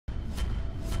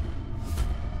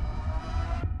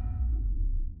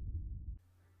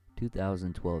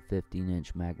2012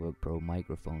 15-inch Macbook Pro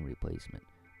microphone replacement.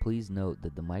 Please note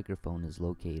that the microphone is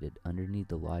located underneath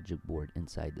the logic board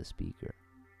inside the speaker.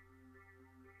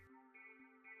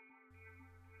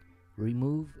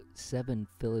 Remove 7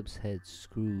 Phillips head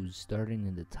screws starting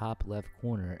in the top left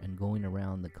corner and going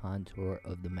around the contour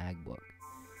of the MacBook.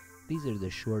 These are the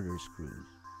shorter screws.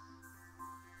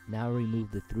 Now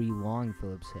remove the 3 long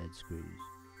Phillips head screws.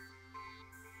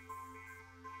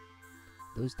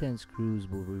 Those 10 screws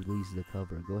will release the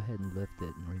cover. Go ahead and lift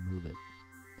it and remove it.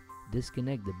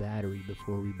 Disconnect the battery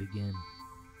before we begin.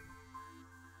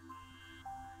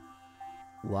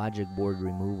 Logic board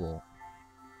removal.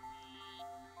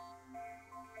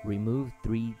 Remove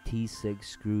 3 T6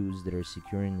 screws that are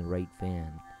securing the right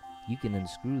fan. You can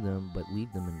unscrew them, but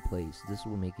leave them in place. This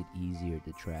will make it easier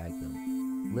to track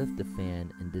them. Lift the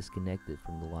fan and disconnect it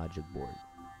from the logic board.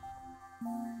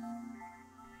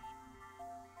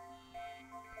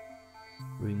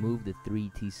 Remove the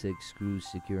 3 T6 screws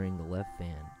securing the left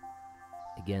fan.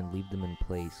 Again, leave them in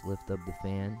place. Lift up the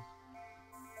fan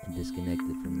and disconnect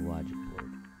it from the logic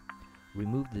board.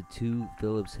 Remove the 2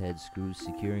 Phillips head screws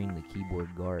securing the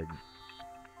keyboard guard.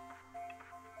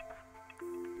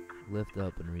 Lift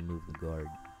up and remove the guard.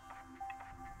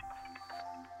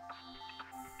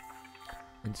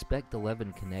 Inspect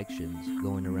 11 connections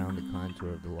going around the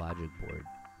contour of the logic board.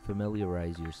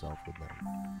 Familiarize yourself with them.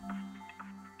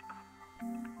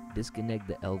 Disconnect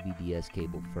the LVDS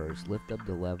cable first. Lift up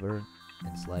the lever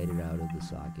and slide it out of the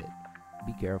socket.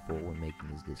 Be careful when making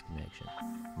this disconnection.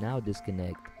 Now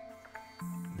disconnect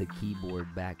the keyboard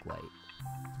backlight.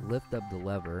 Lift up the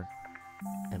lever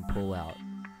and pull out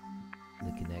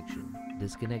the connection.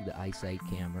 Disconnect the iSight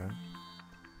camera.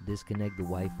 Disconnect the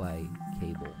Wi-Fi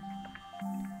cable.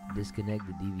 Disconnect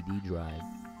the DVD drive.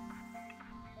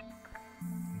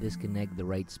 Disconnect the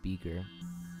right speaker.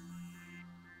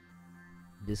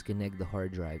 Disconnect the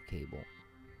hard drive cable.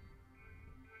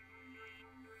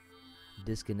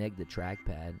 Disconnect the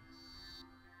trackpad.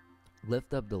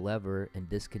 Lift up the lever and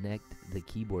disconnect the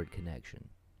keyboard connection.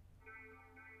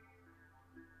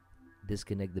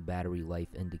 Disconnect the battery life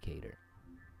indicator.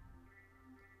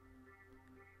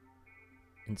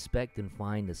 Inspect and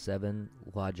find the 7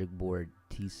 logic board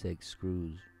T6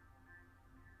 screws.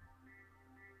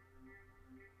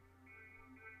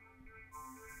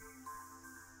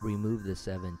 Remove the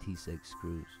 7 T6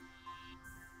 screws.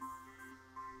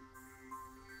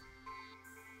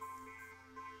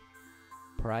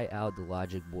 Pry out the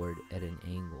logic board at an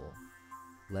angle,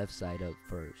 left side up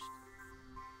first.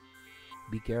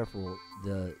 Be careful,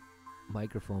 the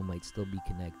microphone might still be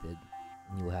connected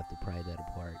and you'll have to pry that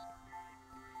apart.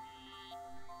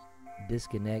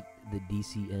 Disconnect the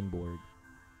DC in board.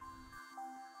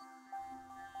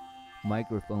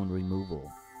 Microphone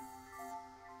removal.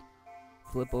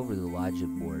 Flip over the logic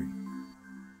board.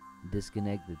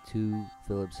 Disconnect the 2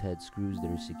 Phillips head screws that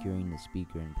are securing the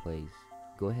speaker in place.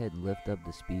 Go ahead and lift up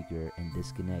the speaker and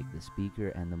disconnect the speaker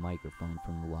and the microphone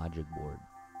from the logic board.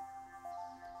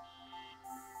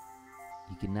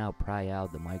 You can now pry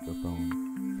out the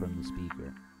microphone from the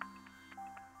speaker.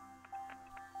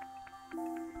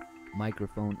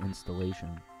 Microphone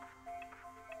installation.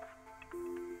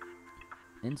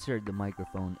 Insert the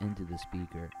microphone into the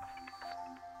speaker.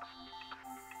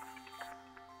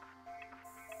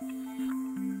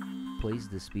 Place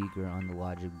the speaker on the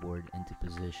logic board into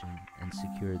position and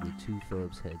secure the 2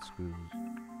 Phillips head screws.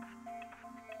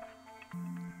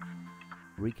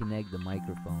 Reconnect the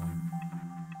microphone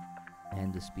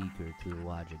and the speaker to the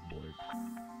logic board.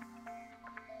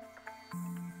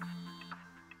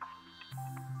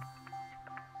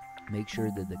 Make sure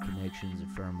that the connections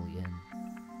are firmly in.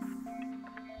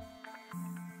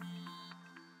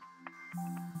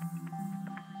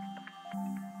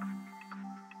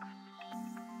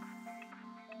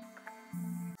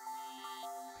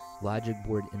 Logic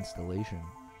board installation.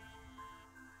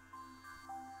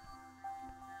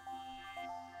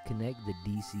 Connect the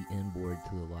DC in board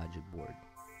to the logic board.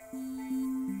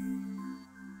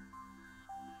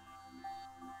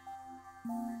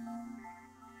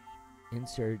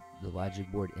 Insert the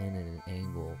logic board in at an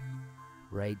angle,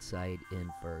 right side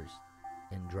in first,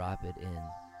 and drop it in.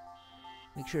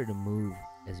 Make sure to move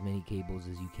as many cables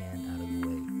as you can out of the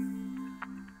way.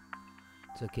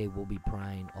 It's okay, we'll be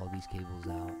prying all these cables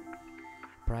out.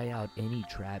 Pry out any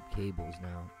trapped cables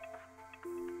now.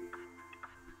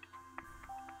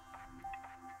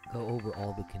 Go over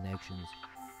all the connections.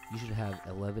 You should have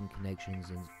 11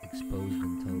 connections exposed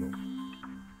in total.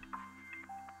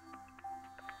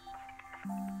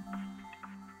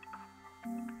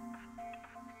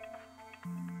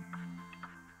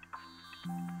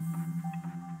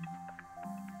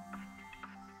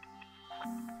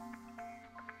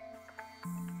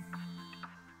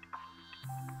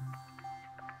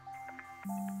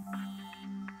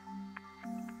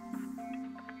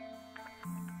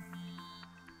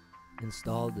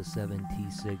 Install the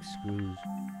 7T6 screws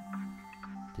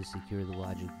to secure the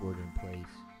logic board in place.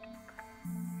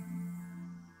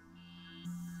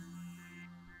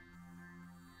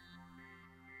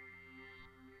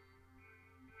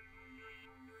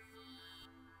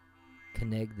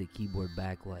 Connect the keyboard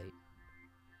backlight.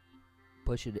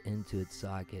 Push it into its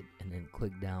socket and then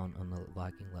click down on the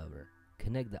locking lever.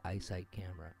 Connect the eyesight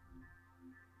camera.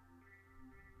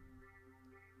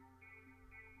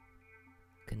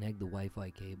 Connect the Wi-Fi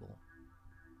cable.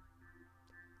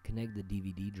 Connect the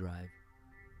DVD drive.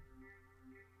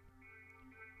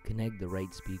 Connect the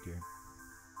right speaker.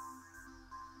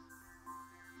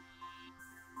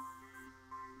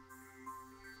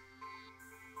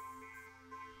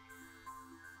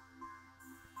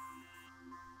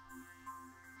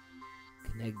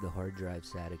 Connect the hard drive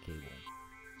SATA cable.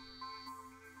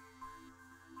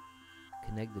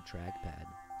 Connect the trackpad.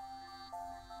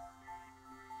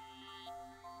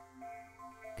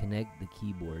 Connect the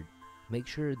keyboard. Make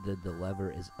sure that the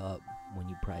lever is up when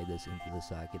you pry this into the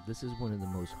socket. This is one of the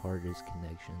most hardest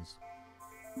connections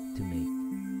to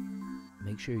make.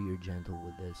 Make sure you're gentle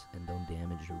with this and don't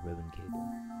damage the ribbon cable.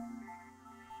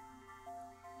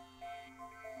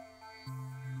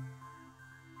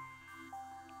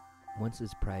 Once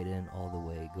it's pried in all the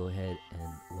way, go ahead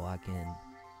and lock in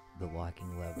the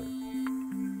locking lever.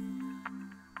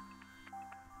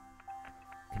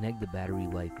 Connect the battery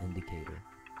life indicator.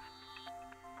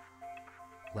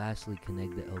 Lastly,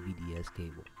 connect the LVDS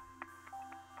cable.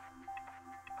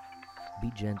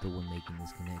 Be gentle when making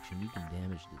this connection. You can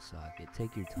damage the socket.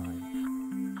 Take your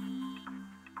time.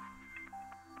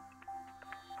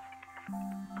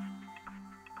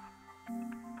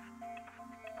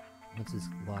 Once it's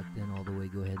locked in all the way,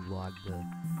 go ahead and lock the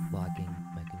locking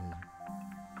mechanism.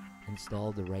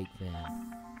 Install the right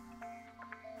fan.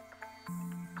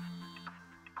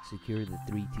 Secure the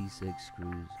 3 T6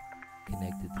 screws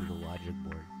connected to the logic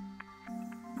board.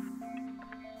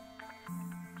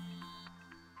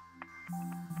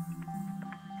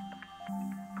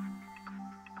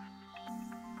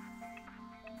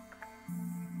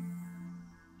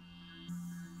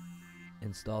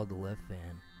 Install the left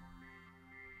fan.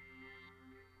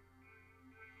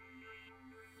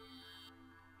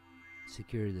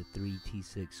 Secure the 3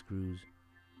 T6 screws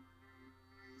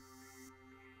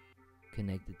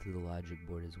connected to the logic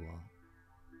board as well.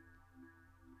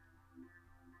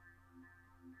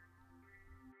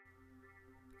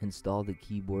 Install the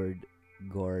keyboard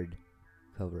guard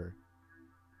cover.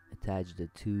 Attach the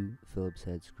 2 Phillips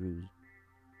head screws.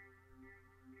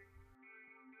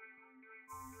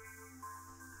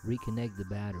 Reconnect the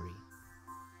battery.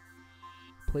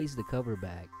 Place the cover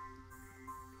back.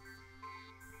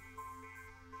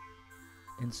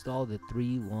 Install the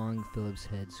 3 long Phillips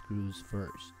head screws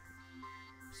first.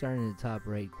 Starting in the top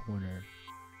right corner,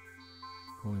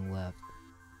 going left.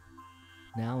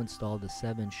 Now install the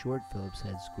 7 short Phillips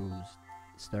head screws,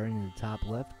 starting in the top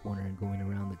left corner and going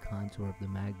around the contour of the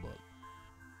Macbook.